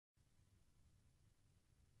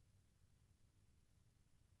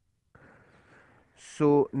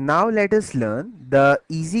So now let us learn the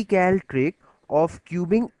EasyCal trick of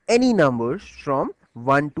cubing any numbers from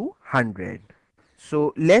 1 to 100.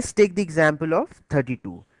 So let's take the example of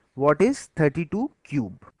 32. What is 32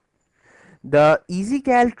 cube? The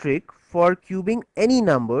EasyCal trick for cubing any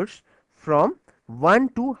numbers from 1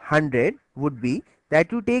 to 100 would be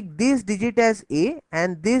that you take this digit as A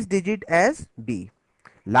and this digit as B.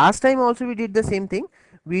 Last time also we did the same thing.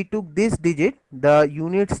 We took this digit, the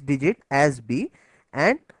units digit, as B,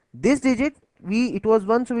 and this digit, it was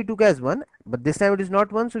 1, so we took as 1, but this time it is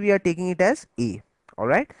not 1, so we are taking it as A.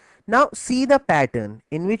 Alright. Now see the pattern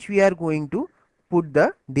in which we are going to put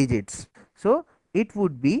the digits. So it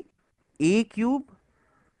would be A cube,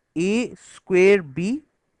 A square B,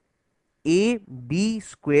 A B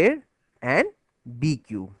square, and B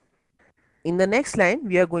cube. In the next line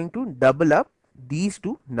we are going to double up these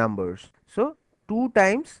two numbers. So 2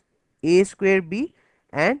 times A square B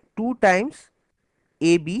and 2 times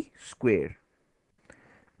AB square.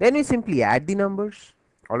 Then we simply add the numbers.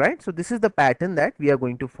 Alright, so this is the pattern that we are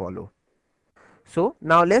going to follow. So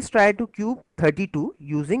now let's try to cube 32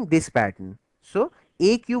 using this pattern. So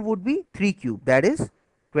A cube would be 3 cube, that is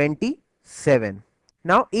 27.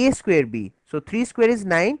 Now A square B, so 3 square is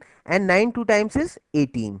 9 and 9 2 times is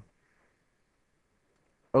 18.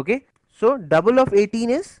 Okay, so double of 18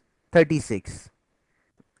 is 36.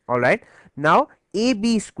 Alright, now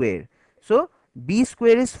AB square, so B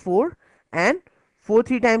square is 4 and 4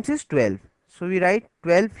 3 times is 12, so we write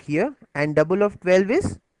 12 here and double of 12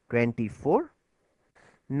 is 24.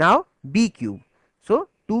 Now B cube, so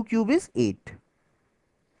 2 cube is 8.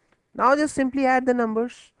 Now just simply add the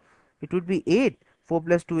numbers. It would be 8, 4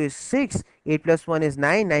 plus 2 is 6, 8 plus 1 is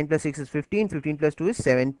 9, 9 plus 6 is 15, 15 plus 2 is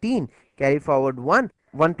 17, carry forward 1,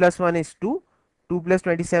 1 plus 1 is 2, 2 plus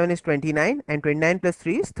 27 is 29, and 29 plus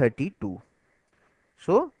 3 is 32.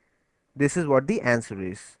 So this is what the answer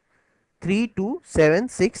is,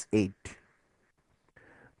 32768.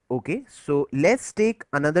 Okay, so let's take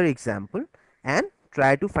another example and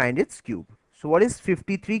try to find its cube. So what is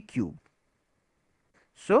 53 cube?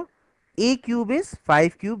 So A cube is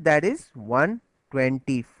 5 cube, that is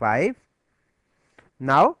 125.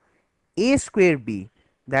 Now A square B,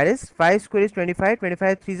 that is 5 square is 25,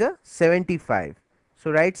 25 3 is 75.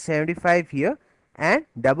 So write 75 here and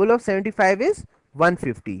double of 75 is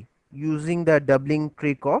 150 using the doubling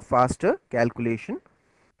trick of faster calculation.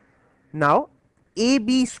 Now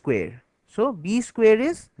AB square, so B square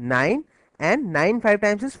is 9 and 9 5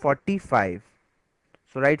 times is 45.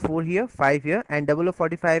 So write 4 here, 5 here, and double of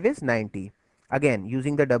 45 is 90. Again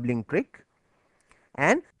using the doubling trick.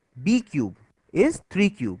 And B cube is 3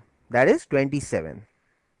 cube, that is 27.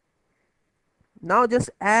 Now just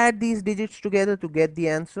add these digits together to get the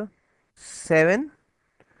answer. 7,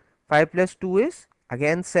 5 plus 2 is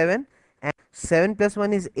again 7, and 7 plus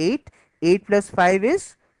 1 is 8, 8 plus 5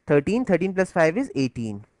 is 13, 13 plus 5 is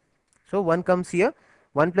 18. So 1 comes here,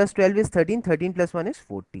 1 plus 12 is 13, 13 plus 1 is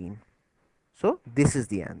 14. So this is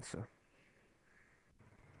the answer.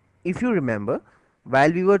 If you remember,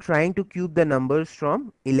 while we were trying to cube the numbers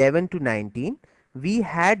from 11 to 19, we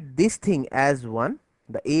had this thing as 1,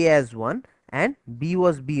 the A as 1, and B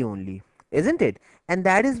was B only, isn't it? And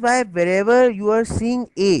that is why wherever you are seeing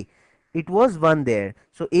A, it was 1 there.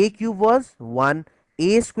 So A cube was 1,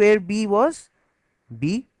 A square B was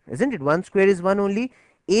B, isn't it? 1 square is 1 only.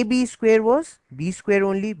 AB square was B square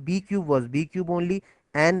only, B cube was B cube only,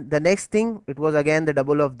 and the next thing, it was again the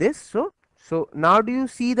double of this. So now do you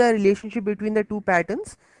see the relationship between the two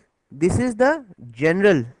patterns? This is the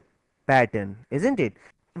general pattern, isn't it?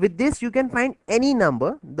 With this you can find any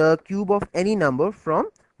number, the cube of any number from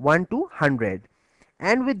 1 to 100,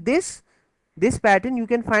 and with this pattern you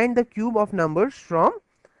can find the cube of numbers from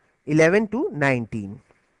 11 to 19.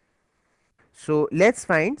 So let's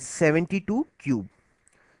find 72 cube.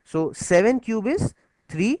 So 7 cube is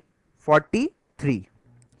 343.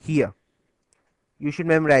 Here you should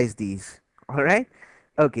memorize these. Alright,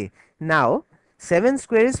 okay. Now 7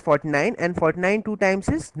 square is 49 and 49 2 times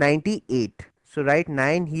is 98. So write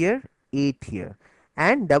 9 here, 8 here,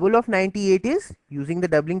 and double of 98 is, using the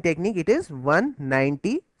doubling technique, it is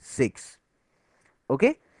 196.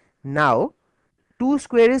 Okay, now 2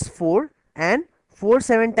 square is 4 and 4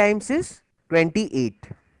 7 times is 28.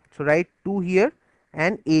 So write 2 here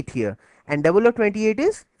and 8 here, and double of 28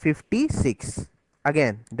 is 56.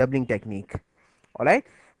 Again doubling technique. Alright,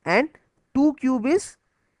 and 2 cube is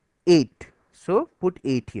 8, so put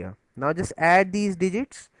 8 here. Now just add these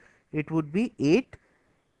digits. It would be 8,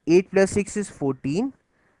 8 plus 6 is 14,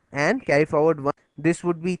 and carry forward 1. This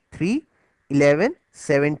would be 3, 11,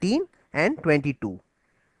 17, and 22.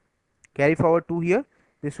 Carry forward 2 here.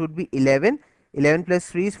 This would be 11, 11 plus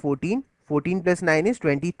 3 is 14. 14 plus 9 is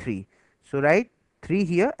 23. So write 3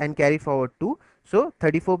 here and carry forward 2. So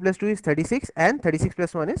 34 plus 2 is 36 and 36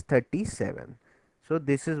 plus 1 is 37. So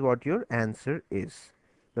this is what your answer is.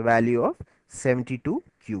 The value of 72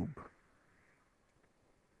 cube.